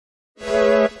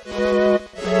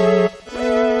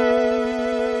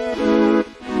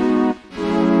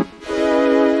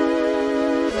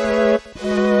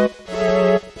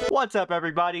What's up,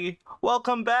 everybody?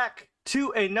 Welcome back to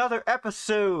another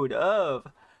episode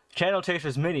of Channel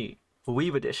Chasers Mini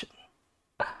Weeb Edition.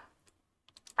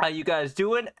 How you guys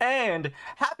doing? And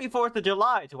happy 4th of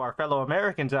July to our fellow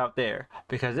Americans out there,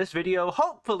 because this video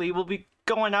hopefully will be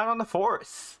going out on the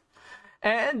 4th.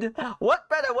 And what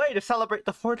better way to celebrate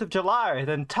the 4th of July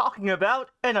than talking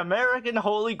about an American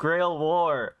Holy Grail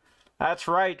War? That's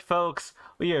right, folks.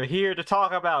 We are here to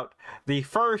talk about the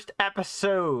first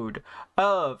episode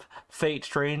of Fate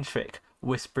Strange Fake,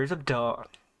 Whispers of Dawn.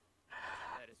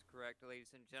 That is correct,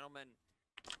 ladies and gentlemen.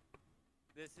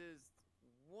 This is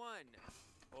one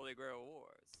Holy Grail War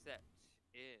set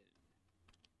in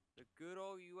the good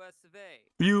old US of A.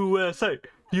 USA!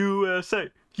 USA!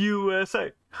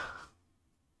 USA!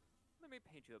 Let me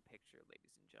paint you a picture, ladies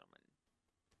and gentlemen.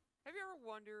 Have you ever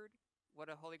wondered what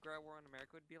a Holy Grail War in America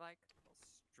would be like? Well,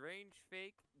 Strange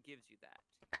Fake gives you that.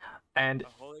 And a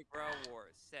Holy Grail War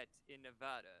set in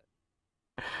Nevada,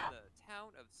 in the town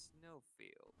of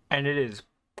Snowfield. And it is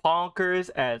bonkers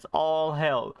as all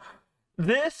hell.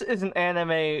 This is an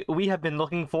anime we have been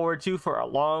looking forward to for a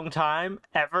long time,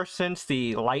 ever since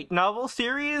the light novel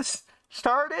series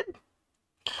started.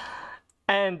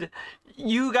 And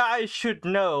you guys should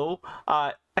know,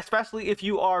 especially if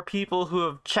you are people who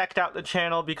have checked out the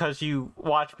channel because you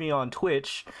watch me on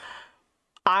Twitch,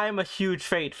 I'm a huge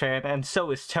Fate fan, and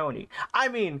so is Tony. I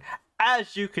mean,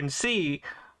 as you can see,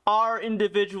 our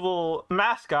individual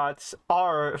mascots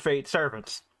are Fate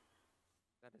servants.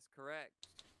 That is correct.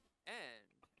 And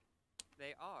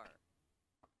they are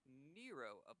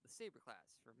Nero of the Saber class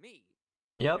for me.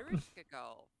 Yep.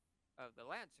 Narishkakal of the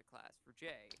Lancer class for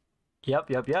Jay. Yep.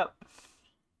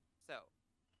 So,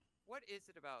 what is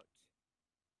it about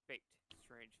Fate,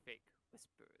 Strange Fake,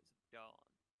 Whispers of Dawn?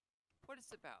 What is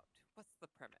it about? What's the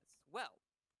premise? Well,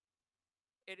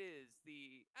 it is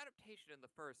the adaptation in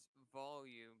the first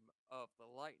volume of the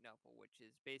light novel, which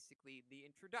is basically the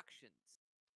introductions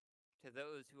to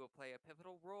those who will play a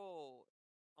pivotal role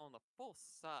on the full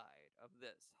side of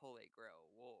this Holy Grail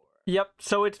War. Yep,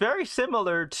 so it's very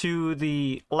similar to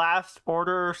the Last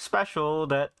Order special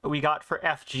that we got for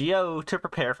FGO to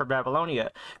prepare for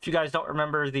Babylonia. If you guys don't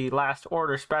remember the Last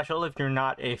Order special, if you're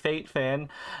not a Fate fan,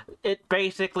 it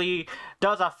basically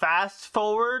does a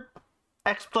fast-forward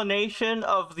explanation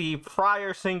of the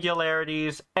prior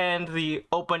singularities and the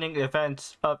opening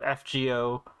events of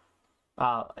FGO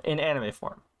in anime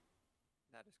form.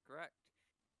 That is correct.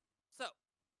 So,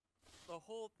 the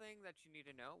whole thing that you need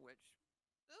to know, which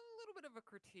is a little bit of a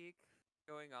critique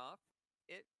going off,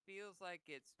 it feels like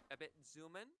it's a bit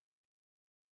zoom-in.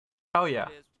 Oh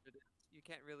yeah. It is what it is. You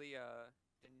can't really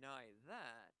deny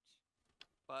that.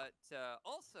 But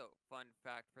also, fun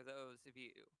fact for those of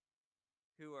you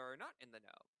who are not in the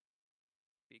know,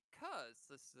 because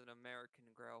this is an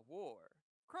American Grail War,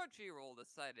 Crunchyroll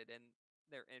decided in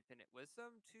their infinite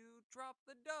wisdom to drop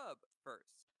the dub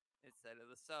first instead of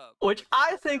the sub. Which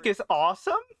I think is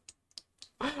awesome.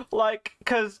 Like,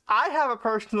 because I have a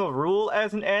personal rule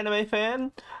as an anime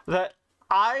fan that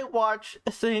I watch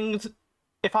things,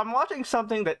 if I'm watching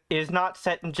something that is not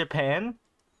set in Japan,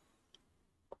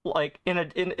 like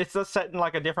it's just set in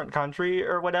like a different country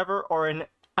or whatever, or an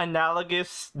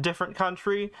analogous different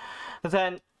country,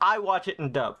 then I watch it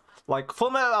in dub. Like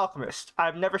Fullmetal Alchemist,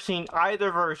 I've never seen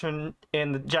either version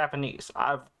in the Japanese.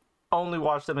 I've only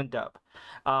watched them in dub.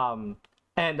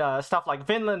 And stuff like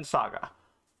Vinland Saga,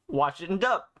 watch it in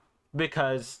dub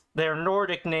because they're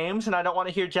Nordic names and I don't want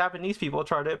to hear Japanese people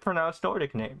try to pronounce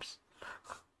Nordic names.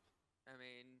 I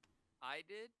mean, I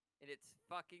did, and it's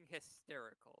fucking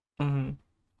hysterical. Mm-hmm.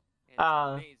 It's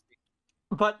amazing.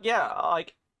 But yeah,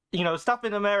 like, you know, stuff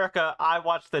in America, I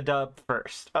watch the dub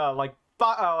first. You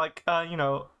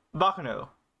know, Bakuno,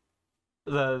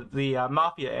 the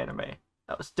mafia anime.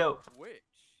 That was dope. Which,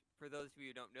 for those of you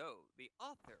who don't know, the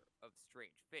author of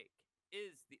Strange Fake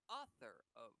is the author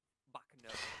of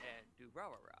Bakuno and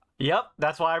Durarara. Yep,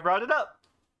 that's why I brought it up.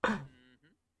 And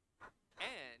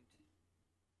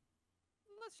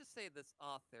let's just say this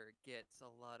author gets a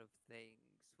lot of things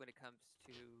when it comes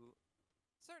to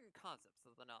certain concepts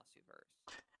of the Nasuverse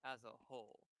as a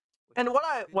whole. And what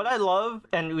I love,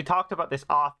 and we talked about this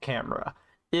off camera,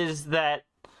 is that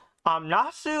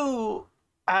Nasu,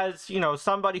 as you know,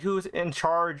 somebody who's in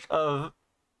charge of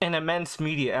an immense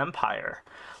media empire,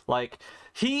 like,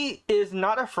 he is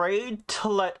not afraid to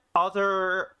let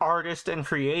other artists and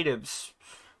creatives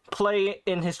play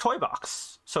in his toy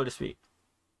box, so to speak.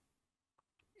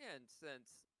 And since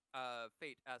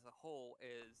Fate as a whole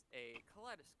is a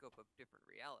kaleidoscope of different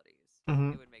realities,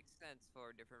 it would make sense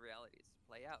for different realities to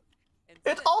play out. And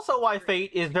it's also why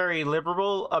Fate is very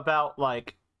liberal about,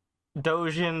 like,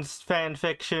 Dojin's fan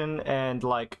fiction and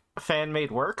like fan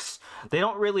made works. They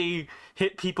don't really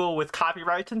hit people with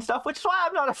copyrights and stuff, which is why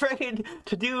I'm not afraid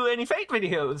to do any Fate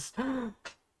videos.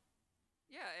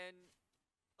 Yeah, and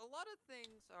a lot of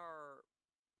things are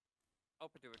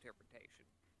open to interpretation.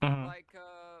 Mhm. Like,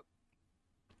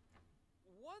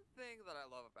 one thing that I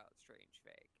love about Strange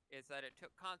Fake is that it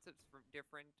took concepts from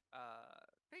different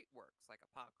Fate works, like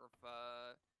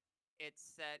Apocrypha. It's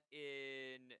set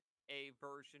in a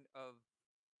version of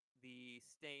the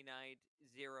Stay Night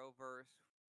Zero verse.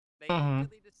 They didn't Mhm.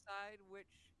 really decide which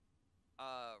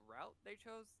route they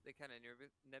chose. They kind of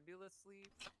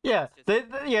nebulously. Yeah, It's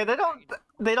just yeah strange.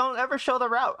 they don't ever show the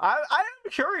route. I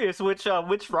am curious which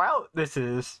route this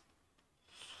is,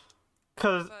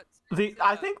 because But the since,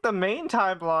 I think the main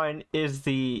timeline is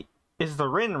the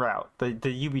Rin route, the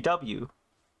UBW,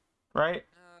 right?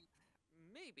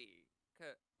 maybe,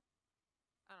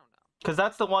 I don't know. Because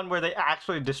that's the one where they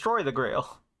actually destroy the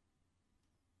Grail.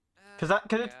 Yeah,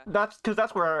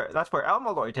 That's where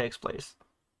Elmaloy takes place.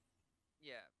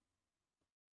 yeah.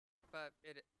 But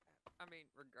I mean,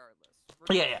 regardless.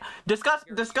 Yeah.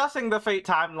 Discussing the Fate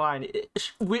timeline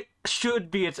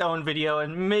should be its own video,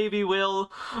 and maybe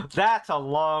will. That's a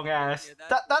long ass.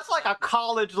 Yeah, That's like a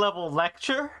college level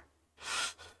lecture.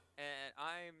 And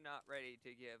I'm not ready to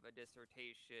give a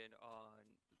dissertation on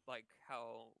like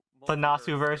how The multiverse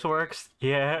Nasuverse theory- works.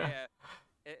 Yeah.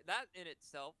 Yeah, that in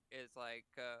itself is like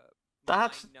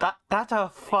That's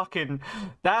mind-numbing.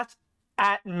 that's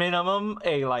at minimum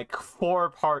a like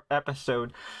 4-part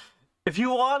episode. If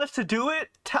you want us to do it,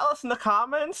 tell us in the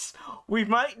comments. We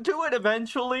might do it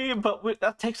eventually, but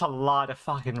that takes a lot of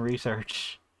fucking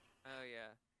research. Oh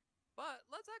yeah, but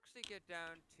let's actually get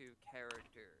down to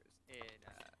characters in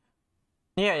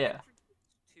Yeah. introduced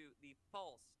to the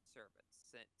false servants,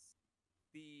 since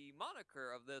the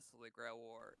moniker of this Holy Grail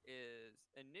War is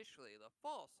initially the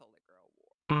false Holy Grail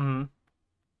War. Mm-hmm.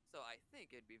 So I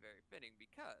think it'd be very fitting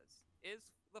because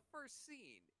is the first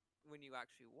scene when you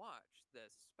actually watch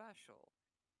this special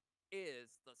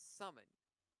is the summon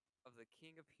of the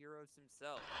King of Heroes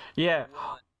himself. Yeah. The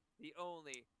one, the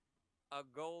only, a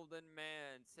golden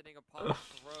man sitting upon a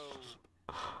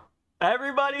throne.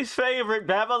 Everybody's favorite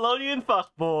Babylonian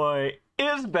fuckboy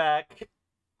is back.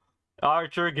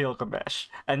 Archer Gilgamesh.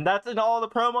 And that's in all the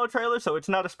promo trailers, so it's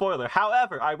not a spoiler.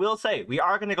 However, I will say, we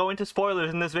are going to go into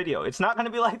spoilers in this video. It's not going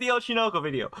to be like the Oshinoko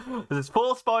video. This is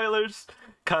full spoilers,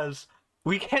 because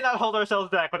we cannot hold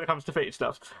ourselves back when it comes to Fate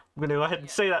stuff. I'm going to go ahead and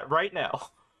say that right now.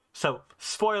 So,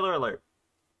 spoiler alert.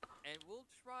 And we'll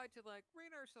try to, like, rein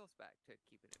ourselves back to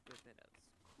keeping it within us.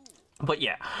 Cool. But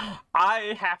yeah,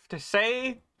 I have to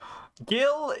say,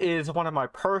 Gil is one of my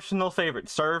personal favorite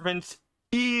servants.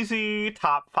 Easy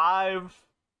top 5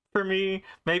 for me,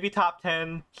 maybe top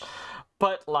 10.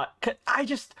 But like,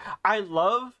 I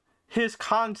love his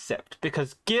concept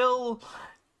because Gil,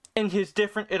 in his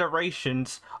different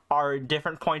iterations, are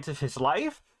different points of his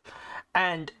life,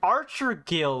 and Archer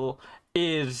Gil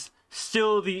is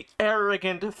still the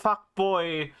arrogant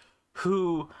fuckboy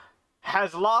who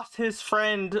has lost his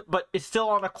friend but is still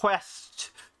on a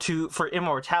quest for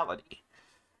immortality,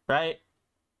 right?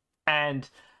 And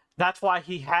that's why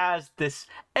he has this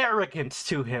arrogance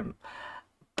to him.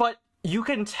 But you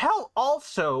can tell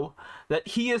also that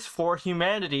he is for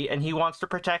humanity and he wants to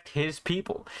protect his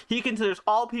people. He considers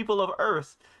all people of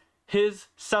Earth his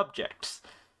subjects.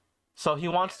 So he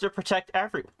wants to protect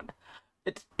everyone.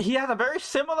 He has a very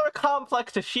similar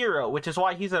complex to Shiro, which is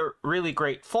why he's a really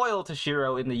great foil to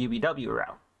Shiro in the UBW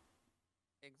route.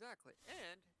 Exactly.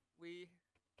 And we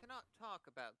cannot talk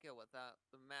about Gil without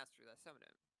the master that summoned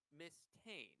him, Miss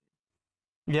Tane.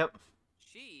 Yep.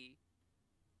 She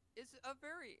is a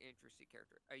very interesting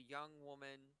character. A young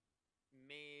woman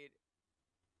made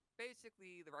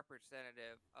basically the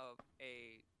representative of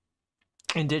a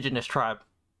indigenous tribe.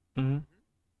 Mm-hmm.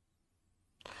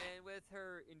 And with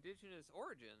her indigenous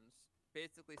origins,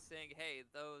 basically saying, hey,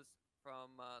 those from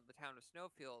the town of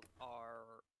Snowfield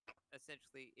are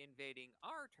essentially invading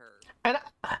our turf.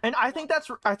 And I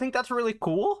think that's really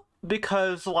cool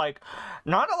because like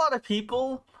not a lot of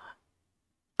people.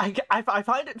 I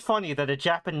find it funny that a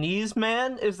Japanese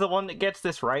man is the one that gets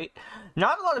this right.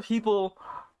 Not a lot of people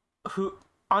who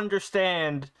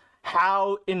understand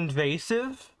how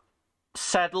invasive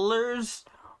settlers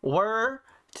were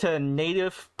to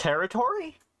native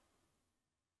territory.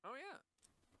 Oh yeah.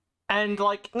 And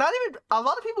like not even a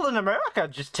lot of people in America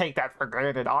just take that for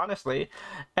granted, honestly.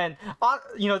 And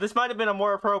you know, this might have been a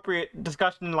more appropriate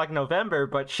discussion in like November,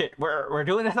 but shit, we're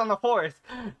doing this on the 4th.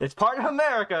 It's part of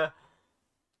America.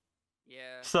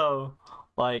 Yeah. So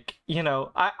Like,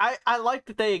 I like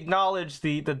that they acknowledge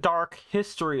the dark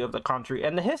history of the country,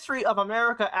 and the history of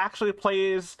America actually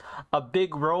plays a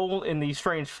big role in the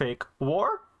Strange Fake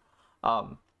War.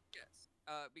 Um, Yes,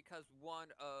 because one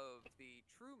of the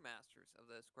true masters of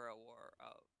the Squirrel War,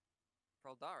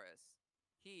 Proldaris,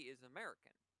 he is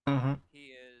American. mhm. He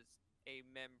is a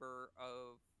member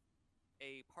of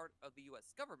a part of the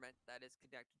U.S. government that is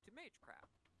connected to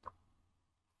Magecraft.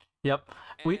 Yep.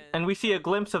 And We see a so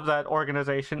glimpse of that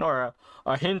organization, or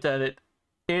a hint at it,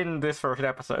 in this first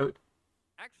episode.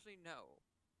 actually, no.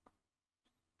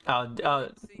 Uh, We uh,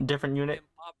 only see different unit. him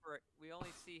operate. We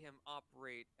only see him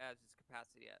operate as his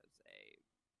capacity as a,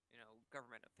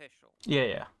 government official Yeah,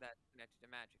 yeah. that's connected to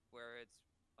magic. Where it's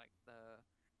like the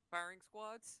firing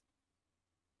squads.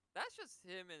 That's just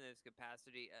him in his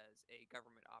capacity as a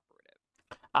government operative,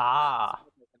 not Ah,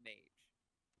 so much as a mage.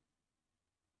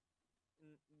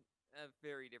 A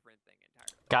very different thing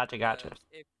entirely. gotcha, gotcha.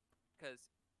 Because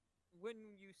when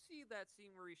you see that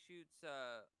scene where he shoots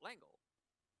Langle,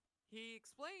 he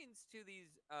explains to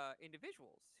these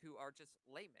individuals who are just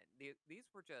laymen.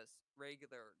 These were just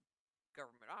regular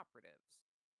government operatives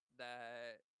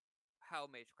that how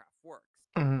Magecraft works.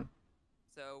 Mhm.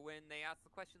 So when they ask the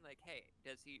question like, "Hey,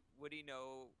 would he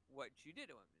know what you did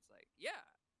to him?" It's like, "Yeah,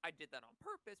 I did that on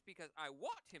purpose because I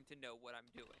want him to know what I'm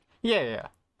doing." Yeah, yeah.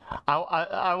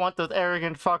 I want those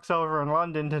arrogant fucks over in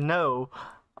London to know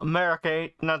America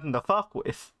ain't nothing to fuck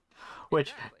with,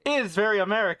 which Exactly. is very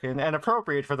American and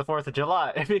appropriate for the 4th of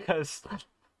July because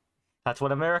that's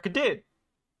what America did.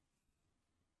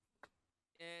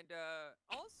 And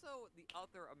also the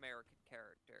other American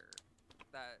character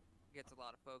that gets a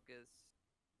lot of focus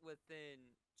within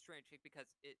Strange Chief because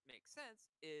it makes sense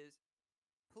is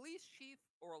Police Chief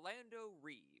Orlando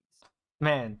Reeves.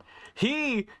 Man,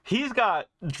 he's got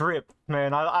drip,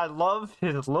 man. I love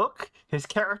his look. His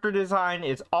character design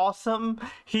is awesome.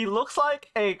 He looks like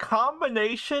a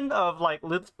combination of like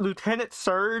Lieutenant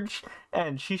Surge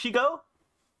and Shishigo.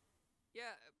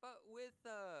 Yeah, but with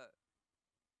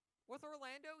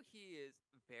Orlando, he is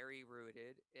very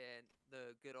rooted in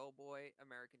the good old boy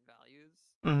American values,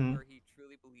 Hmm. where he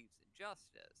truly believes in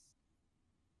justice.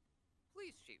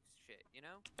 Police chief shit, you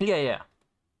know? Yeah, yeah.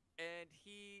 And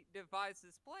he devised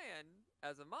this plan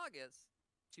as a Magus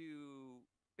to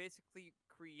basically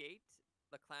create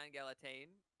the Clan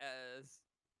Galatane as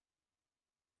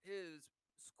his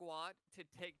squad to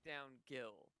take down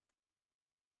Gil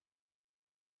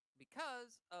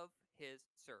because of his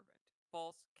servant,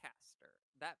 False Caster,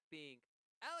 that being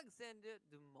Alexander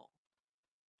Dumont.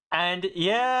 And Who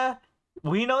yeah,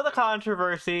 we know the is,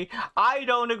 controversy. I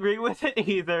don't agree with it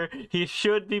either. He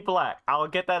should be black. I'll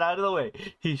get that out of the way.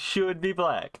 He should be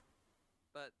black.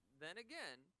 but then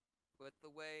again, with the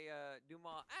way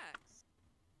Dumont acts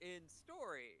in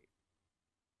story,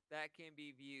 that can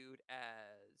be viewed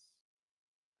as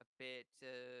a bit,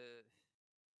 would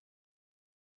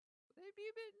they be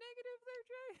a bit negative there,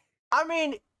 Jay? I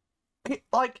mean,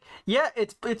 like, yeah,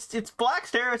 it's black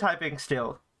stereotyping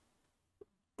still,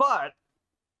 but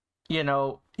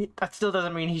that still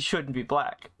doesn't mean he shouldn't be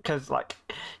black. Because like,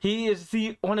 he is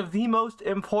the one of the most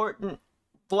important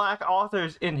black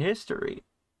authors in history.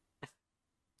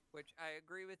 Which I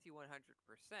agree with you 100%,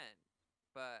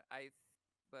 but I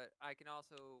can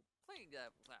also play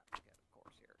devil's advocate, of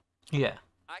course, here. Yeah.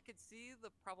 I could see the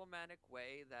problematic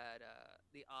way that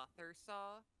the author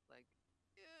saw, like,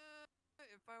 yeah,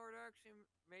 if I were to actually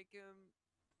make him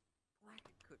black,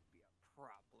 it could be a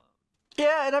problem.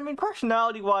 Yeah, and I mean,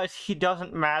 personality-wise, he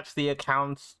doesn't match the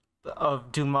accounts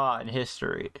of Dumas in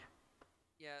history.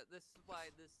 Yeah, this is why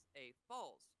this is a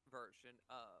false version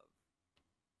of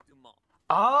Dumont.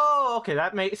 Oh, okay,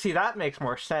 that makes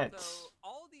more sense. So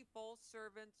all the false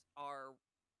servants are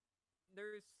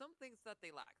there's some things that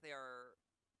they lack. They are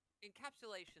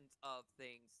encapsulations of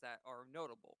things that are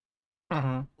notable.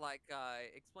 Mm-hmm. Like I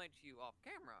explained to you off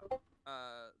camera,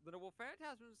 the noble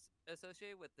phantasms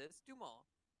associated with this Dumont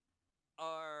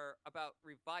are about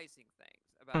revising things,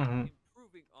 about Mm-hmm.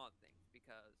 improving on things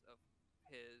because of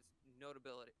his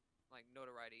notability, like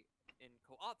notoriety in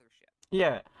co-authorship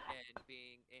Yeah. and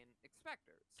being an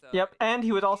inspector. So Yep, and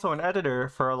he was he's also an editor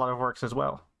for a lot of works as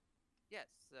well. yes,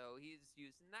 so he's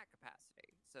used in that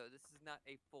capacity. So this is not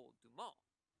a full Dumont.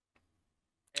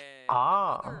 And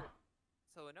Ah.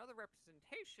 another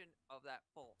representation of that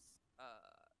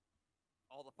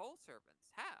all the false servants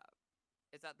have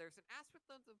is that there's an aspect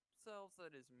of themselves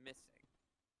that is missing.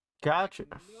 Like Gotcha.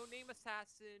 no name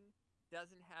assassin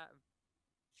doesn't have.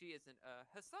 She isn't a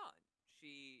Hassan.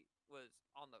 She was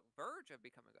on the verge of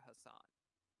becoming a Hassan,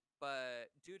 but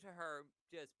due to her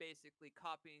just basically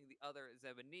copying the other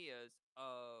Zebaniyas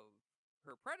of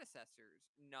her predecessors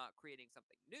not creating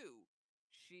something new,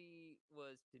 she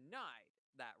was denied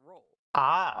that role.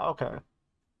 Ah, okay.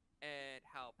 And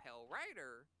how Pale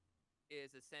Rider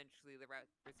is essentially the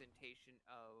representation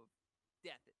of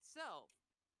death itself,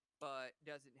 but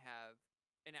doesn't have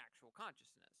an actual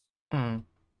consciousness. Mm.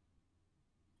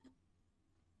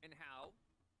 And how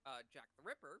Jack the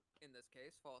Ripper, in this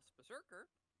case, False Berserker,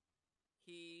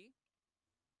 he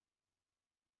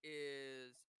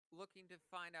is looking to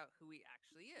find out who he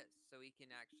actually is, so he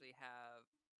can actually have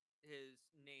his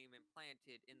name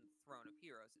implanted in the Throne of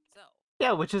Heroes itself.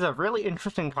 Yeah, which is a really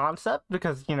interesting concept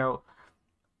because, you know,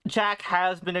 Jack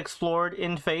has been explored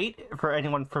in Fate, for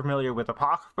anyone familiar with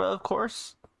Apocrypha, of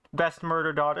course. Best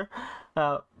murder daughter.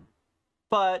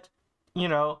 But, you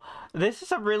know, this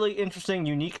is a really interesting,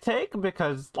 unique take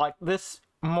because, like, this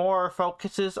more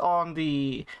focuses on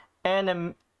the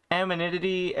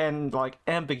anonymity and, like,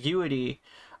 ambiguity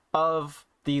of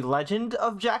the legend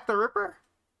of Jack the Ripper.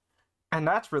 And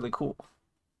that's really cool.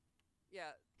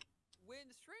 Yeah,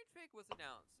 when Strange Fake was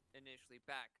announced initially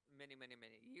back many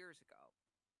years ago,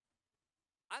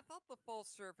 I thought the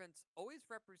false servants always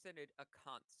represented a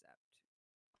concept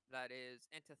that is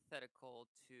antithetical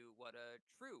to what a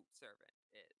true servant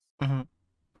is. Mm-hmm.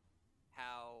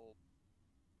 How,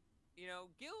 you know,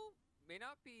 Gil may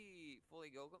not be fully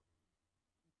Gil.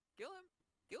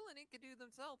 Gil and Enkidu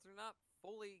themselves are not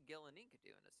fully Gil and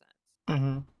Enkidu in a sense.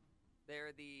 Mm-hmm.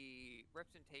 They're the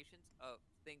representations of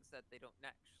things that they don't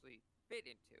naturally fit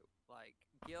into. Like,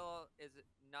 Gil is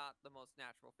not the most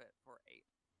natural fit for a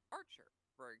archer,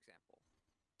 for example.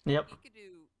 Yep.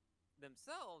 Enkidu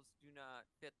themselves do not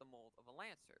fit the mold of a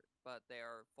lancer, but they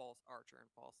are false archer and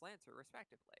false lancer,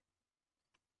 respectively.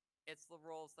 It's the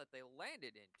roles that they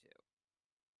landed into.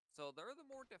 So they're the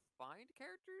more defined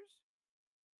characters.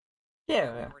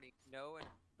 Yeah. That we already know and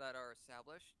that are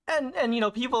established. And you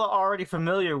know, people are already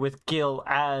familiar with Gil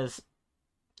as,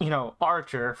 you know,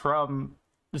 Archer from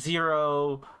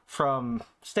Zero, from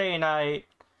Stay Night.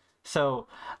 So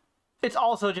it's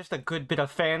also just a good bit of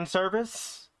fan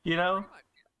service, you know? Pretty much.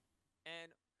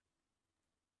 And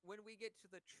when we get to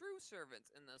the true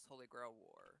servants in this Holy Grail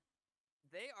War,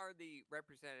 they are the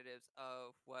representatives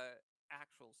of what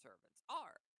actual servants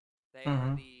are. They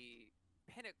are the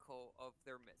pinnacle of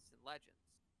their myths and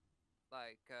legends.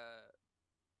 Like,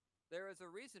 there is a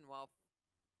reason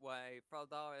why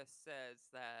Faldaris says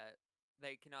that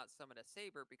they cannot summon a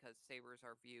saber because sabers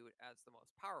are viewed as the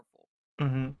most powerful.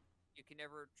 Mm-hmm. You can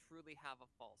never truly have a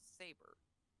false saber.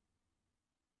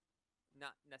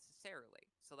 Not necessarily.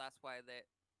 So that's why the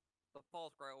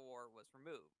False Grail War was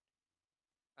removed.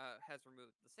 Has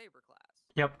removed the saber class.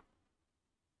 Yep.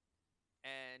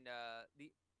 And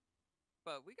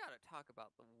but we gotta talk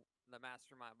about the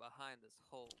mastermind behind this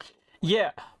whole little plan.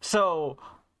 Yeah. So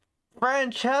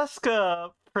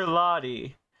Francesca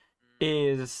Prelati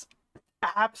is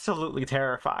absolutely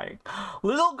terrifying.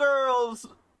 Little girls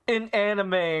in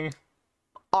anime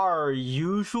are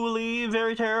usually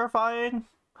very terrifying.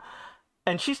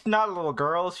 And she's not a little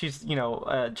girl, she's, you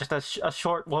know, just a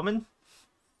short woman.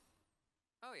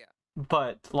 Oh yeah.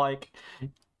 But, like,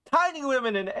 tiny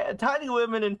women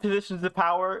in positions of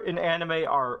power in anime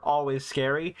are always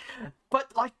scary.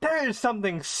 But, like, there is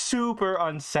something super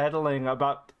unsettling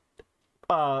about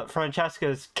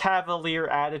Francesca's cavalier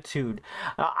attitude.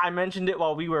 I mentioned it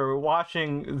while we were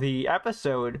watching the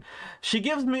episode. She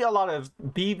gives me a lot of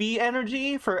BB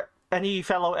energy. For any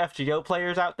fellow FGO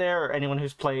players out there, or anyone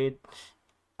who's played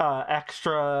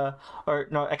Extella,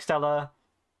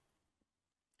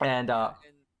 and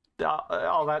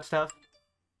all that stuff.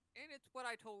 And it's what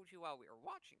I told you while we were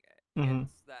watching it. Mm-hmm.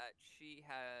 It's that she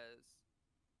has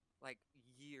like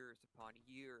years upon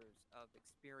years of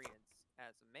experience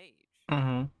as a mage.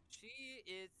 Mm-hmm. She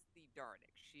is the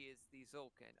Darnik. She is the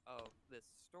Zulkin of this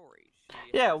story.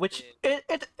 Yeah, which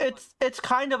it's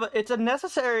kind of it's a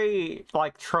necessary,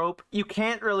 like, trope. You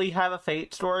can't really have a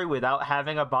Fate story without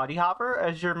having a body hopper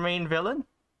as your main villain.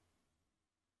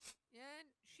 Yeah, and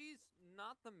she's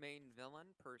not the main villain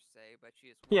per se, but she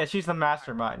is. Yeah, she's the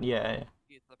mastermind. Yeah.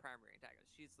 She's the primary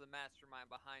antagonist. She's the mastermind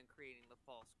behind creating the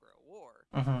False Grail War.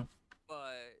 Mm-hmm.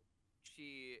 But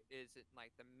she isn't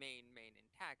like the main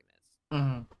antagonist.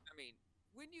 Mm-hmm. I mean,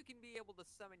 when you can be able to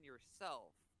summon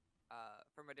yourself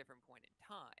from a different point in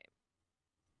time,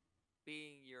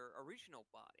 being your original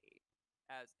body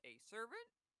as a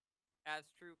servant, as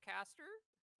true caster,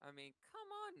 I mean, come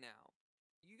on now.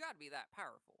 You gotta be that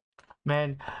powerful.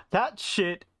 Man, that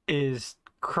shit is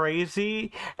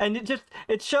crazy, and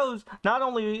it shows not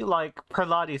only, like,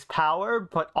 Prelati's power,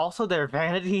 but also their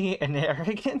vanity and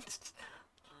arrogance.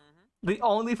 Mm-hmm. The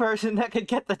only person that could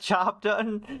get the job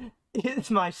done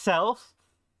is myself.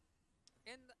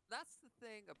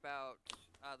 thing about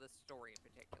the story in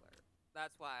particular.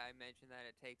 That's why I mentioned that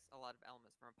it takes a lot of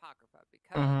elements from Apocrypha,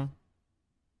 because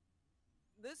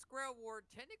this Grail War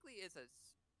technically is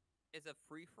a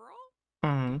free for all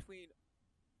between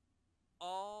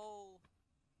all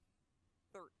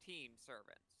 13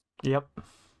 servants. Yep.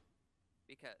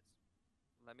 Because,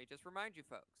 let me just remind you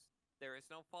folks, there is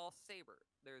no false saber.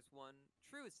 There's one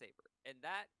true saber. And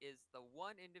that is the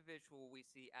one individual we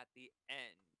see at the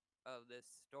end of this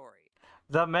story.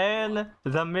 The man,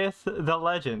 the myth, the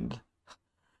legend.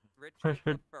 Richard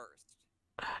the First.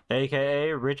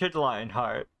 AKA Richard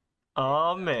Lionheart.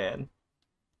 Oh, man.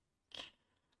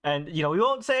 And, you know, we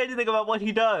won't say anything about what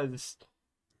he does.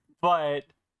 But,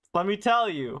 let me tell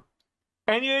you.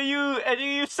 Any of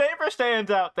you saber stands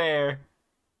out there,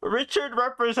 Richard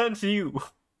represents you.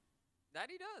 That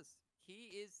he does.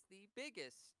 He is the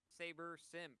biggest saber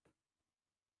simp.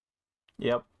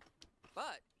 Yep.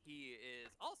 But he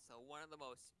is also one of the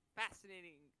most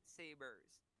fascinating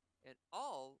sabers in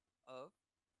all of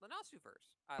the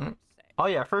Nasuverse, I like to say. Oh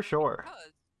yeah, for sure.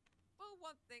 Because, well,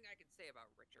 one thing I can say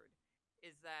about Richard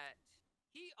is that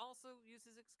he also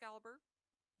uses Excalibur.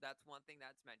 That's one thing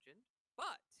that's mentioned.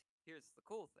 But here's the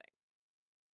cool thing.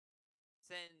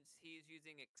 Since he's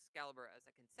using Excalibur as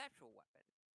a conceptual weapon,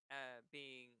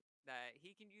 being that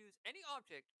he can use any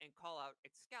object and call out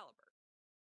Excalibur.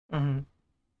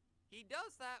 He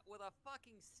does that with a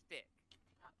fucking stick.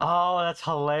 Oh, that's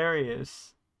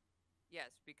hilarious.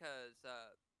 Yes, because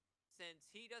since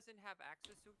he doesn't have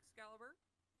access to Excalibur,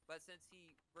 but since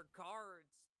he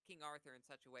regards King Arthur in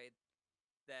such a way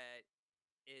that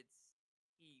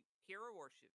he hero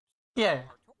worships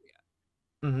Artoria,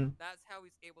 that's how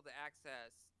he's able to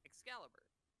access Excalibur.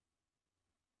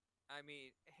 I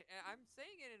mean, I'm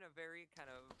saying it in a very kind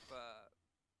of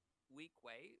weak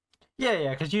way.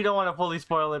 Yeah, because you don't want to fully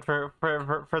spoil it for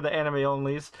the anime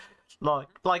onlys.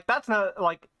 Like that's not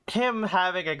like him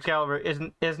having Excalibur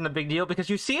isn't a big deal because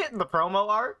you see it in the promo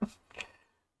art.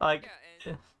 Like,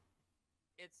 yeah, and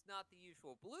it's not the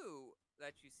usual blue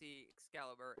that you see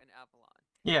Excalibur and Avalon.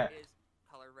 Yeah, it is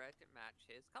color red to match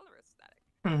his color aesthetic.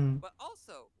 But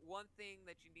also, one thing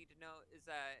that you need to know is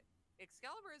that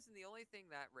Excalibur isn't the only thing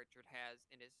that Richard has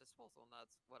in his disposal, and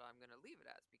that's what I'm going to leave it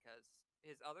as, because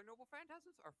his other noble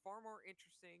phantasms are far more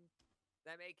interesting,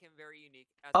 that make him very unique.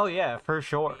 As for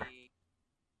sure.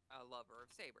 A lover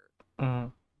of saber.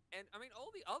 And I mean,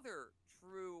 all the other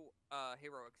true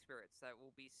heroic spirits that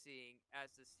we'll be seeing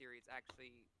as this series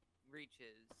actually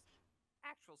reaches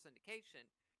actual syndication,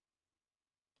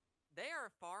 they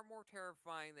are far more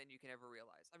terrifying than you can ever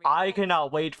realize. I mean, I cannot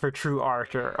wait for True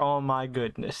Archer. Oh my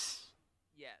goodness.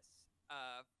 Yes.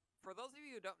 For those of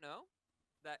you who don't know,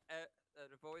 that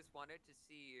have always wanted to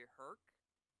see Herc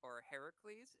or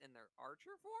Heracles in their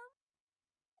archer form,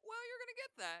 well, you're gonna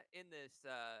get that in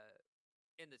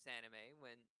this anime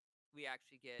when we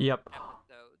actually get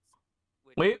episodes.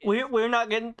 We're not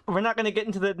gonna get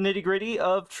into the nitty gritty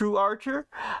of True Archer,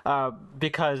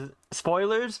 because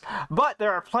spoilers. But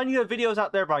there are plenty of videos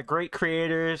out there by great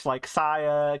creators like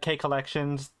Saya, K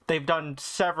Collections. They've done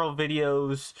several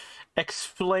videos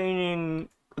explaining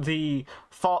the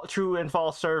true and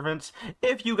false servants.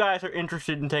 If you guys are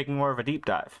interested in taking more of a deep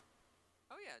dive.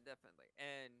 Oh yeah, definitely.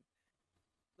 And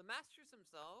the masters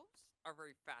themselves are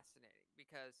very fascinating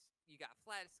because you got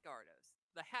Flat Escardos,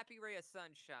 the happy ray of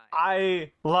sunshine.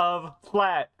 I love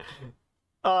Flat.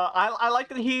 I like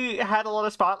that he had a lot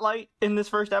of spotlight in this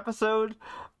first episode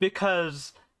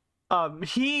because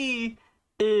he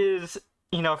is,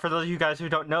 you know, for those of you guys who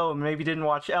don't know, maybe didn't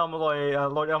watch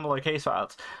Lord Elmaloy Case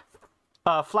Files.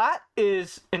 Flat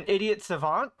is an idiot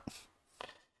savant.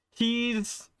 He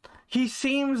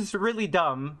seems really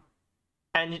dumb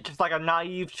and just like a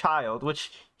naive child,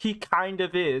 which he kind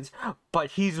of is,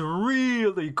 but he's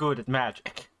really good at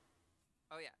magic.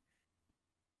 Oh yeah.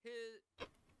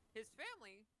 His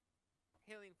family,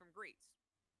 hailing from Greece,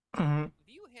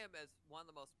 view him as one of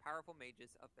the most powerful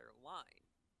mages of their line.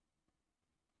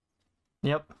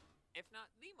 Yep. If not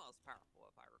the most powerful,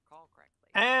 if I recall correctly.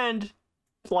 And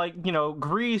like, you know,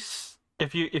 Greece,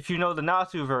 if you know the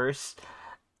Nasuverse,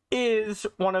 is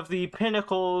one of the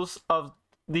pinnacles of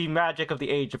the magic of the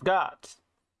Age of Gods.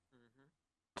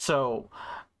 So,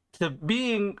 to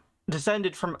being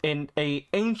descended from an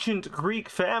ancient Greek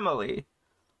family,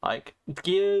 like,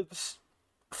 gives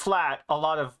Flat a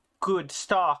lot of good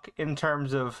stock in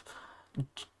terms of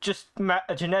just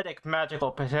genetic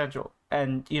magical potential.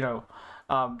 And, you know,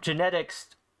 genetics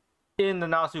in the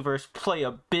Nasuverse play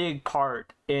a big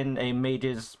part in a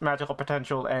mage's magical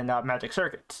potential and magic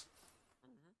circuits.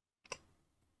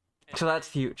 So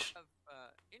that's huge.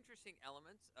 Interesting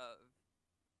elements of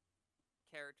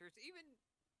characters, even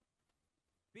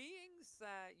beings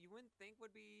that you wouldn't think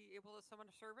would be able to summon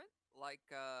a servant, like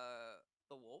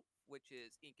the wolf, which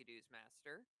is Enkidu's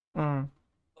master. Mm.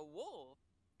 The wolf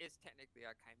is technically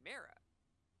a chimera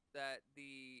that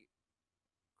the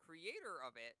creator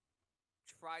of it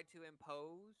tried to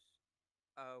impose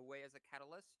a way as a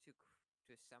catalyst to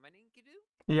summon Enkidu.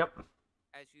 Yep.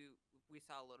 As we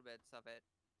saw a little bits of it,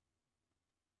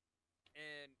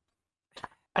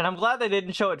 and I'm glad they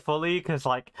didn't show it fully, because,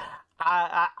 like,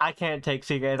 I can't take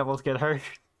seeing animals get hurt.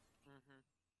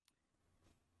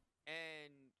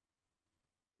 And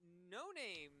No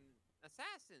Name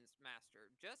Assassin's master,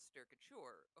 Jester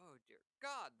Couture. Oh dear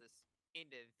God, this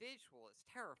individual is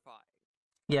terrifying.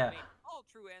 Yeah. I mean, all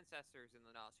true ancestors in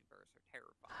the Nasuverse are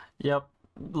terrifying. Yep.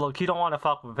 Look, you don't want to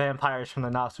fuck with vampires from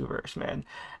the Nasuverse, man.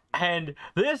 And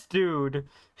this dude,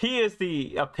 he is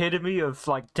the epitome of,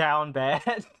 like, down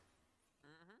bad.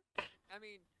 I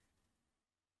mean,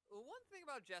 one thing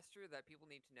about Jester that people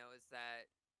need to know is that,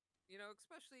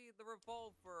 especially the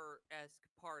revolver-esque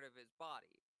part of his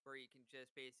body, where he can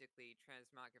just basically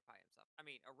transmogrify himself. I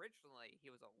mean, originally, he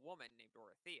was a woman named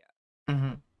Dorothea.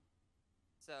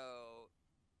 So,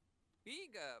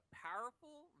 being a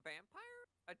powerful vampire,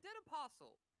 a dead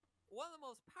apostle, one of the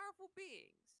most powerful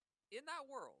beings in that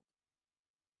world,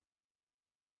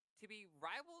 to be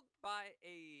rivaled by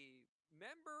a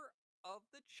member of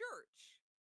the church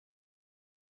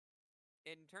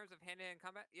in terms of hand-to-hand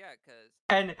combat, yeah, because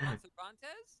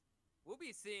Cervantes, we'll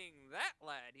be seeing that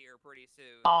lad here pretty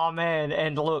soon. Oh man,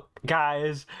 and look,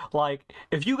 guys, like,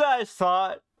 if you guys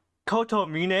thought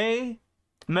Kotomine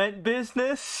meant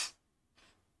business,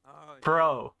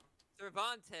 bro,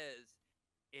 Cervantes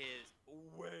is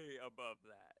way above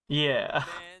that. Yeah.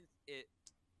 And it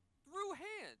threw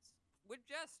hands with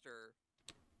Jester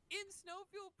in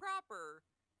Snowfield proper,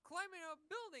 climbing up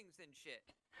buildings and shit.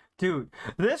 Dude,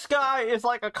 this guy is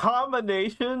like a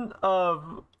combination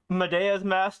of Medea's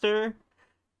master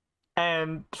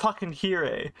and fucking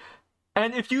Hire.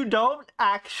 And if you don't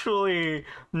actually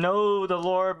know the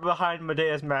lore behind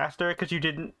Medea's master because you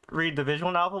didn't read the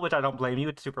visual novel, which I don't blame you,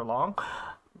 it's super long,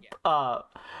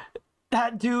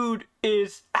 that dude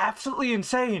is absolutely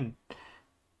insane.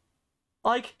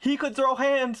 Like, he could throw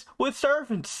hands with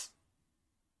servants.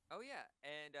 Oh yeah,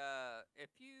 and if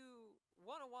you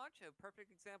want to watch a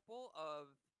perfect example of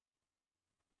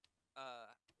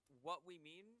what we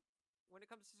mean when it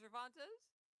comes to Cervantes,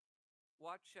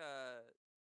 watch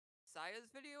Saya's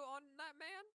video on that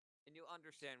man, and you'll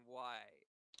understand why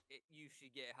you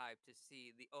should get hyped to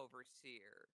see the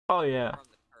Overseer Oh yeah. from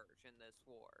the church in this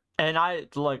war. And I,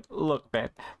 like, look, man,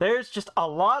 there's just a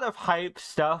lot of hype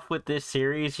stuff with this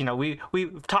series. You know, we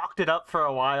talked it up for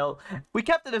a while. We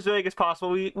kept it as vague as possible.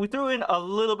 We threw in a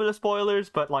little bit of spoilers,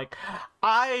 but, like,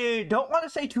 I don't want to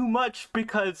say too much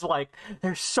because, like,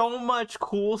 there's so much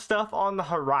cool stuff on the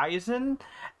horizon,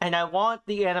 and I want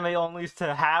the anime-onlys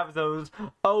to have those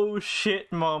oh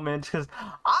shit moments, because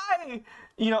I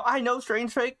know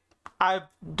Strange Fake. I've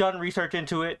done research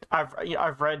into it.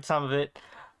 I've read some of it,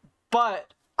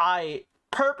 but I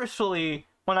purposefully,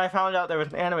 when I found out there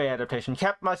was an anime adaptation,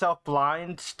 kept myself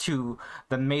blind to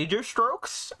the major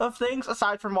strokes of things,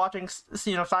 aside from watching,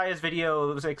 Saya's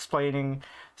videos explaining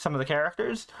some of the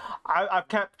characters. I've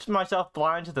kept myself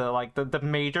blind to the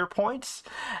major points.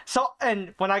 So,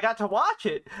 and when I got to watch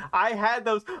it, I had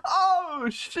those oh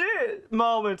shit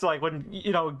moments, like when,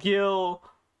 Gil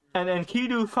and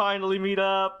Kidu finally meet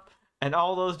up, and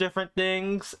all those different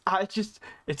things.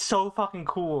 It's so fucking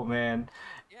cool, man.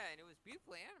 Yeah, and it was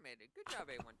beautifully animated. Good job,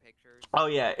 A1 Pictures. Oh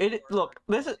yeah, look,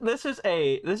 this is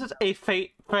a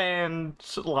Fate fan,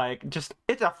 like, just,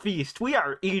 it's a feast.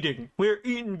 We're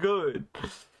eating good.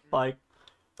 Like,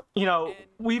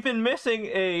 we've been missing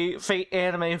a Fate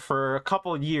anime for a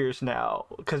couple years now,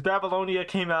 because Babylonia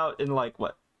came out in, like,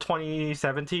 what,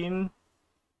 2017?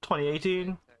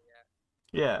 2018?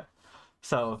 Yeah.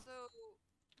 So Also,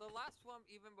 the last one,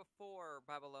 even before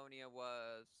Babylonia,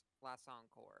 was Last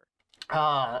Encore.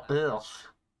 Ugh.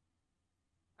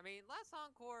 I mean, Last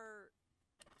Encore,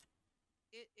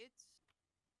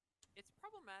 it's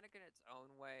problematic in its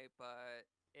own way, but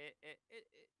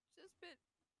it's just a bit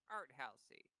art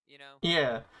housey,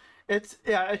 Yeah. It's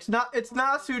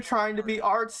Nasu trying to be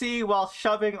artsy while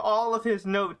shoving all of his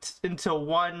notes into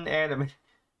one anime.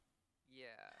 Yeah.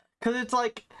 Cause it's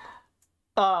like,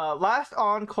 Last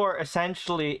Encore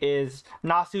essentially is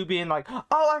Nasu being like, oh,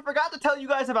 I forgot to tell you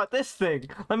guys about this thing.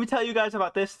 Let me tell you guys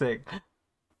about this thing.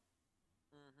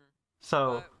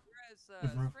 So. But whereas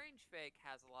Strange Fake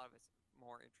has a lot of its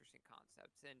more interesting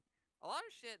concepts and a lot of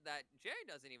shit that Jay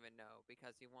doesn't even know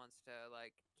because he wants to,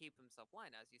 like, keep himself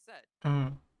blind, as you said.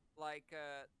 Like,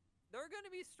 there are going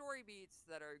to be story beats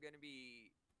that are going to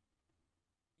be.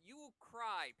 You will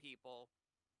cry, people.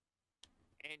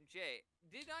 And Jay,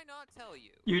 did I not tell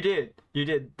you? You did. You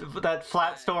did. That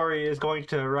flat story is going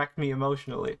to wreck me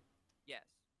emotionally. Yes.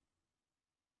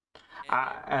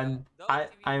 And I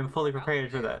am fully prepared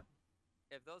for that.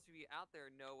 If those of you out there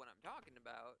know what I'm talking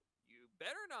about, you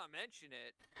better not mention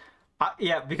it.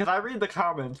 Yeah, because I read the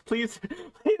comments. Please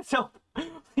don't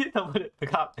put it in the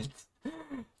comments.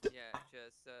 Yeah,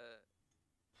 just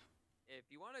if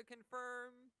you want to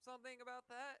confirm something about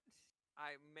that,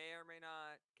 I may or may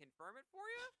not confirm it for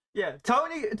you. Yeah,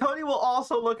 Tony will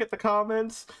also look at the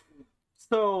comments,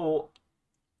 so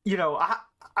you know,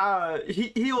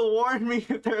 he will warn me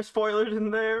if there are spoilers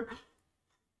in there,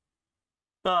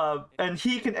 and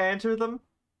he can answer them,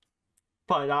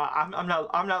 but I'm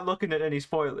not looking at any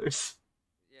spoilers.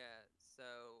 Yeah, so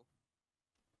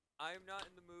I'm not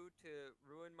in the mood to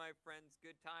ruin my friend's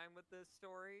good time with this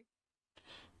story.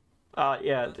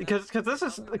 Yeah, because this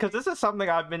is something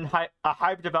I've been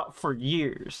hyped about for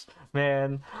years,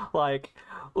 man. Like,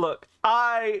 look,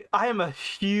 I am a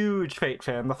huge Fate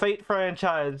fan. The Fate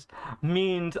franchise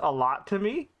means a lot to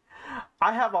me.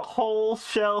 I have a whole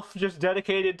shelf just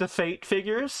dedicated to Fate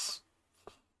figures.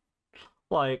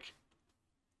 Like,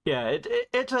 yeah,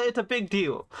 it's a big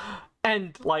deal,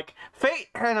 and like Fate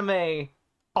anime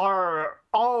are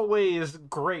always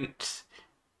great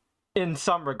in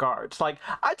some regards. Like,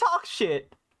 I talk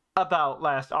shit about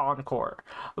Last Encore,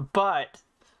 but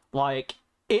like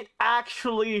it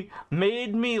actually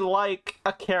made me like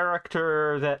a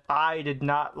character that I did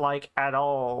not like at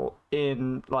all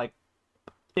in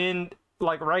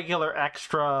regular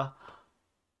Extra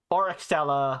or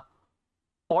Extella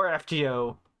or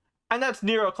FGO, and that's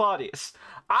Nero Claudius.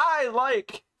 I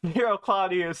like Nero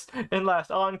Claudius in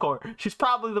Last Encore. She's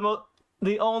probably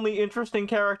the only interesting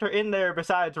character in there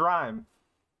besides Rhyme.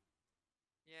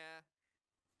 Yeah,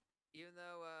 even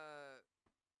though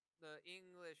the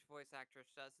English voice actress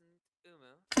doesn't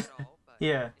at all, but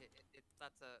Yeah.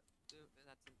 That's an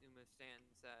Umu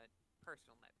stand's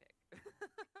personal nitpick.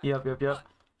 Yep.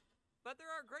 But there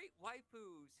are great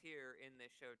waifus here in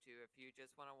this show too. If you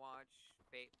just want to watch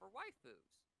Fate for waifus.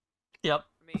 Yep.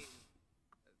 I mean,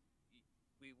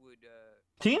 we would.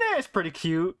 Tina is pretty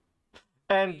cute,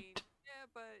 and yeah,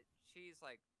 but she's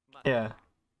like. Yeah.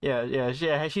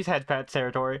 She's had fat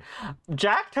territory.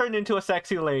 Jack turned into a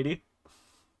sexy lady.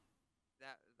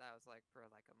 That was like for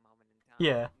like a moment in time.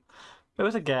 Yeah, it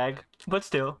was a gag, but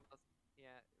still.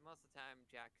 Yeah, most of the time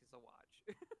Jack is a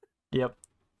watch. Yep.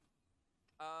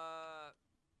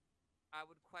 I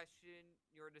would question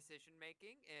your decision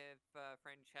making if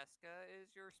Francesca is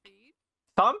your speed.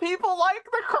 Some people like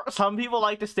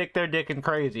to stick their dick in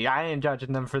crazy. I ain't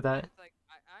judging them for that. It's like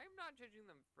I'm not judging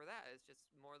them for that. It's just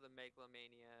more the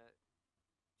megalomania.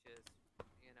 Just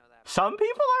that. Some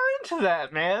people are into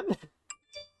that, man.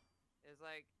 It's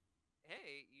like,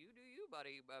 hey, you do you,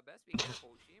 buddy. Best be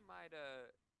careful. She might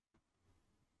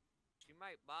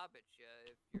bob at you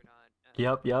if you're not.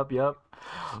 Yep.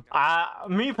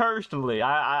 Me personally,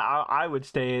 I would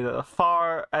stay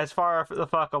as far the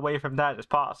fuck away from that as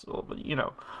possible. But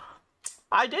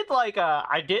I did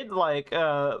like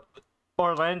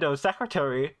Orlando's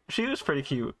secretary. She was pretty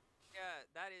cute. Yeah,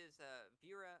 that is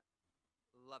Vera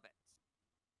Lovett.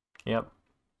 Yep.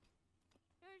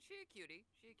 She a cutie.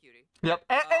 Yep,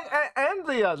 and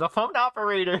the phone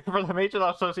operator for the Major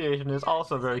Law Association is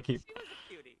also very cute. She was a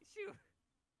cutie.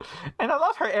 And I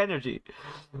love her energy.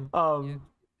 Yeah,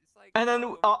 and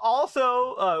then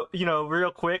also,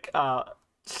 real quick,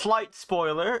 slight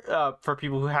spoiler for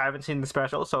people who haven't seen the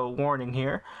special, so warning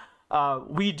here.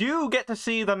 We do get to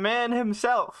see the man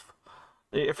himself.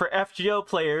 For FGO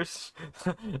players,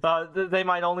 they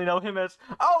might only know him as,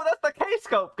 oh, that's the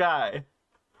K-Scope guy.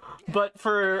 Yeah. But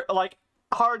for, like,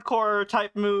 hardcore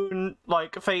Type Moon,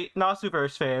 like, Fate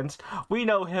Nasuverse fans, we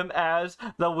know him as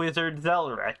the Wizard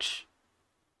Zelrich.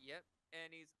 Yep,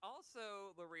 and he's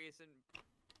also the reason...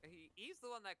 He's the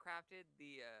one that crafted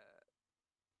the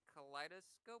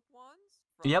kaleidoscope ones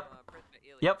from Prisma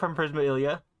Ilia. Yep, from Prisma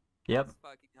Ilia. Yep. That's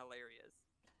fucking hilarious.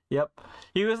 Yep.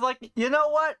 He was like, you know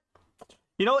what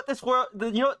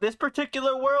this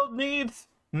particular world needs?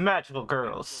 Magical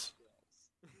girls.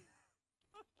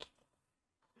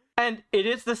 And it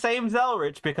is the same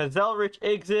Zelrich, because Zelrich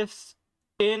exists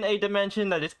in a dimension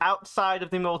that is outside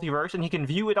of the multiverse, and he can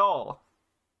view it all.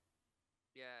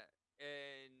 Yeah,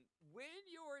 and when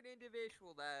you're an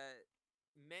individual that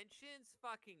mentions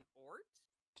fucking Ort,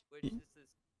 which is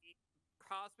this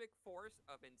cosmic force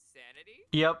of insanity.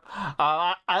 Yep.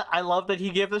 I love that he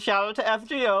gives a shout out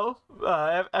to FGO.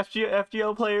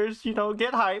 FGO players,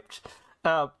 get hyped.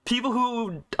 People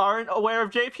who aren't aware of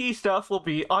JP stuff will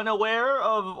be unaware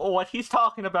of what he's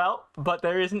talking about, but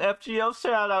there is an FGO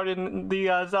shout out in the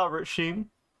Zelbert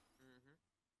stream.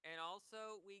 And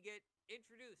also, we get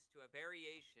introduced to a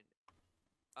variation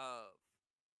of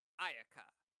Ayaka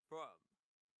from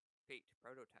Fate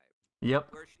Prototype.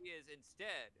 Yep. Where she is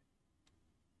instead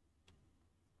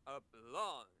a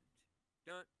blonde.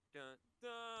 Dun dun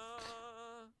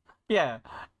dun. Yeah.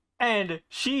 And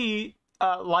she,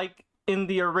 like in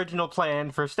the original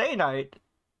plan for Stay Night,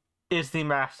 is the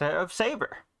master of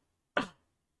Saber.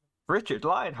 Richard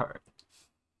Lionheart.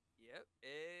 Yep,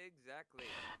 exactly.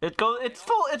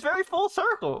 It's very full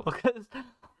circle because,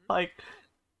 like,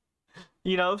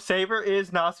 you know, Saber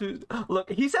is Nasu. Look,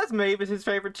 he says Maeve is his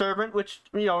favorite servant, which,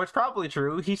 you know, it's probably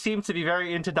true. He seems to be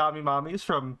very into Dami Mamis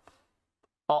from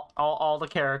all the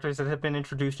characters that have been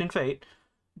introduced in Fate.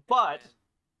 But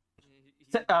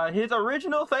his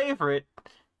original favorite,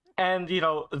 and, you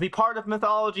know, the part of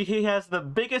mythology he has the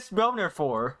biggest boner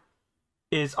for,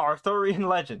 is Arthurian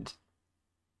legend.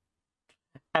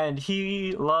 And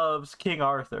he loves King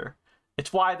Arthur.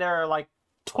 It's why there are like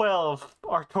 12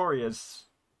 Arturias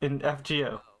in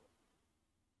FGO.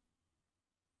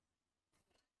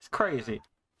 It's crazy.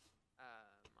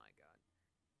 My god.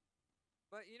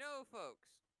 But you know, folks,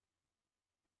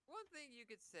 one thing you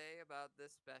could say about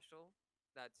this special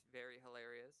that's very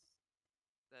hilarious,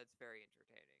 that's very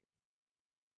entertaining,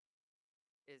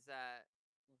 is that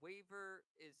Waver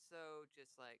is so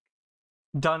just like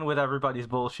Done with everybody's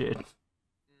bullshit. mm-hmm.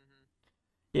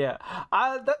 Yeah,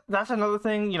 that's another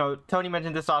thing. You know, Tony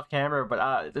mentioned this off camera,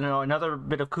 but you know, another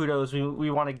bit of kudos we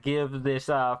want to give this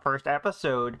first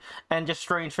episode and just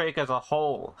Strange Fake as a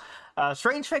whole.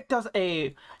 Strange Fake does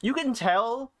you can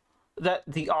tell that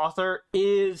the author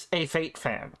is a Fate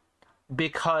fan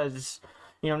because,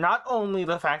 you know, not only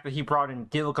the fact that he brought in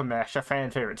Gilgamesh, a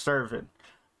fan favorite servant,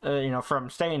 you know, from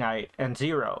Stay Night and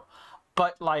Zero,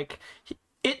 but like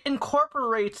it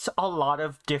incorporates a lot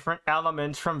of different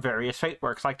elements from various Fate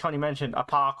works, like Tony mentioned,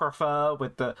 Apocrypha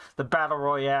with the battle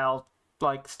royale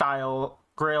like style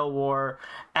Grail War,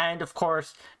 and of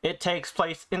course it takes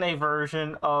place in a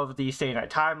version of the Stay Night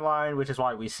timeline, which is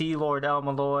why we see Lord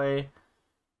Elmaloy.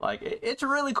 Like it's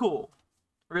really cool,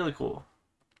 really cool.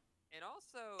 And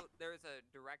also, there's a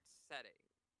direct setting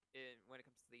when it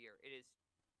comes to the year. It is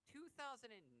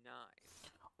 2009.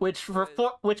 Which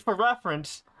for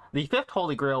reference, the fifth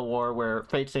Holy Grail War, where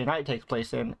Fate Stay Night took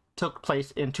place in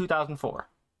 2004.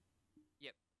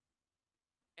 Yep.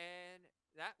 And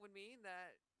that would mean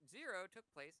that Zero took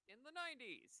place in the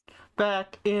 90s.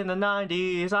 Back in the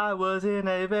 90s, I was in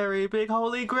a very big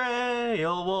Holy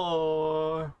Grail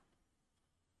War.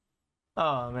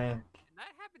 Oh man. And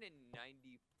that happened in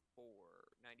 94,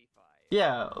 95.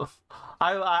 Yeah,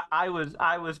 I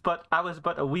was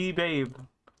but a wee babe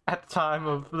at the time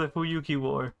of the Fuyuki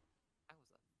War. I was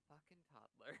a fucking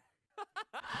toddler.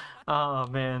 Oh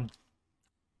man.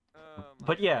 Oh my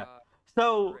But yeah, God.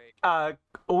 so Great.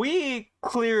 we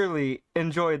clearly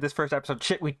enjoyed this first episode.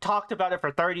 Shit, we talked about it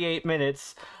for 38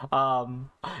 minutes.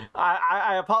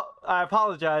 I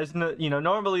apologize. You know,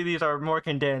 normally these are more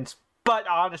condensed, but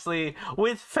honestly,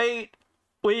 with Fate,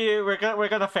 we're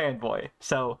gonna fanboy.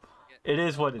 So it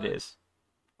is what it is.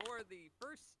 For the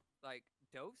first like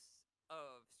dose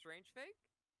of Strange Fake,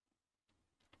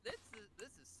 this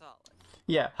is solid.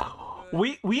 Yeah,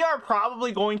 we are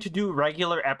probably going to do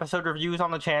regular episode reviews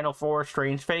on the channel for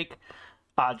Strange Fake,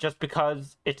 just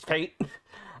because it's Fate.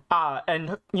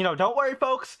 And you know, don't worry,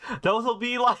 folks. Those will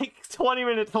be like 20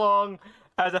 minutes long,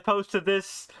 as opposed to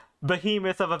this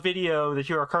behemoth of a video that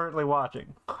you are currently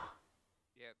watching.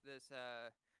 Yep, this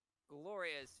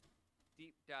glorious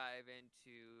deep dive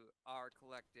into our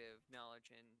collective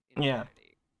knowledge and insanity.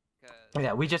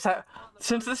 Yeah, we just have,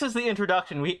 since this is the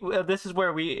introduction, this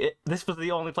was the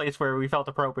only place where we felt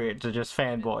appropriate to just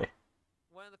fanboy.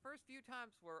 One of the first few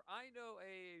times where I know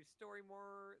a story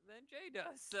more than Jay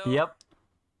does. So yep.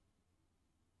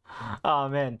 Oh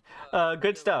man,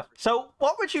 good stuff. So,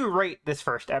 what would you rate this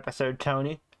first episode,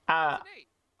 Tony? Oh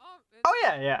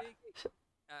yeah.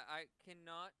 I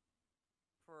cannot,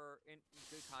 in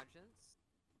good conscience,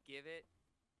 give it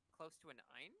close to a 9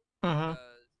 because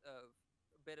of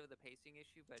a bit of the pacing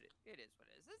issue, but it is what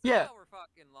it is. It's an hour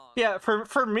fucking long. Yeah,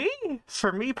 for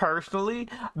me personally,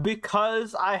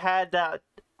 because I had that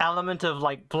element of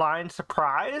like blind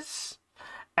surprise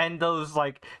and those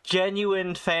like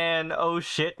genuine fan oh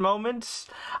shit moments,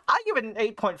 I give it an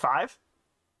 8.5.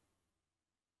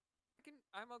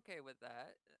 I'm okay with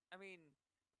that. I mean,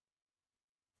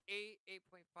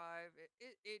 8.5,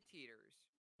 it teeters.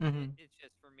 It's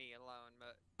just for me alone,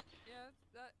 but yeah,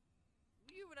 that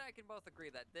you and I can both agree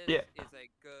that this Yeah. is a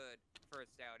good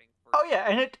first outing for. Oh yeah,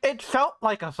 and it felt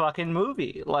like a fucking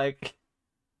movie. Like,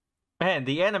 man,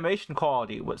 the animation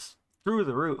quality was through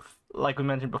the roof, like we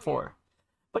mentioned before.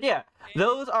 But yeah,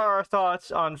 those are our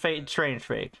thoughts on Fate Strange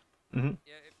Fake. Mm-hmm.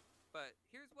 Yeah, but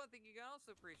here's one thing you can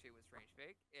also appreciate with Strange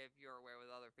Fake. If you're aware with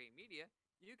other Fate media,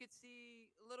 you could see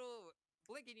little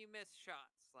blink and you miss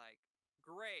shots like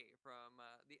Gray from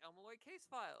the Elmaloy Case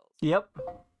Files. Yep.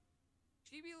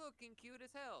 She be looking cute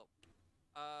as hell.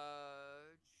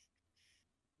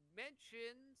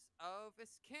 Mentions of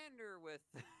Iskander with.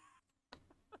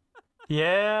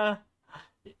 Yeah.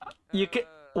 You can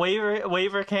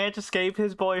Waver can't escape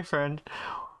his boyfriend,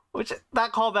 which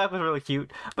that callback was really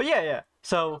cute. But yeah.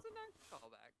 So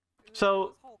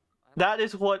that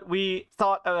is what we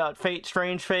thought about Fate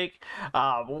Strange Fake.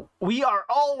 We are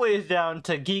always down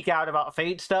to geek out about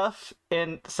Fate stuff,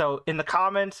 and so in the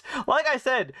comments, like I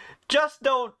said, just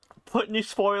don't put any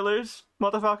spoilers,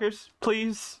 motherfuckers,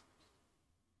 please.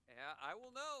 Yeah, I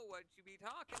will know what you be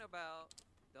talking about.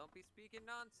 Don't be speaking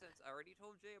nonsense. I already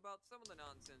told Jay about some of the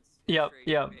nonsense. Yep.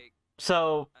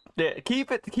 So yeah, keep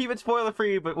it spoiler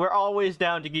free, but we're always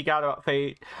down to geek out about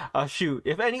Fate. Shoot,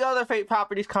 if any other Fate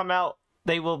properties come out,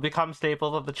 they will become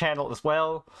staples of the channel as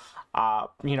well.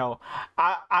 You know,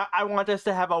 I want us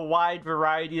to have a wide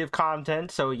variety of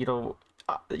content, so you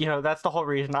know that's the whole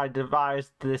reason I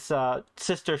devised this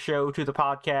sister show to the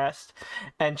podcast.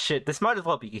 And shit, this might as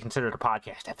well be considered a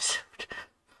podcast episode,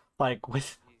 like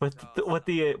with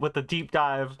the deep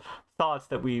dive thoughts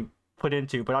that we put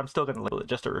into. But I'm still gonna label it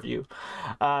just a review.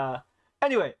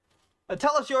 Anyway.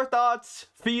 Tell us your thoughts,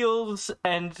 feels,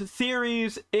 and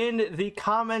theories in the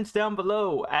comments down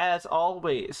below, as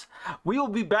always. We will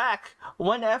be back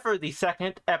whenever the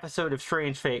second episode of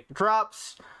Strange Fake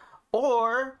drops,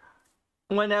 or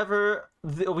whenever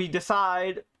we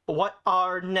decide what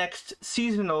our next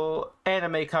seasonal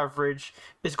anime coverage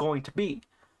is going to be.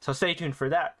 So stay tuned for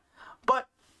that. But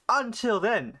until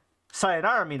then,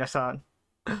 sayonara, minasan.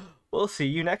 We'll see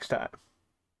you next time.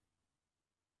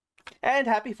 And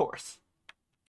happy Force.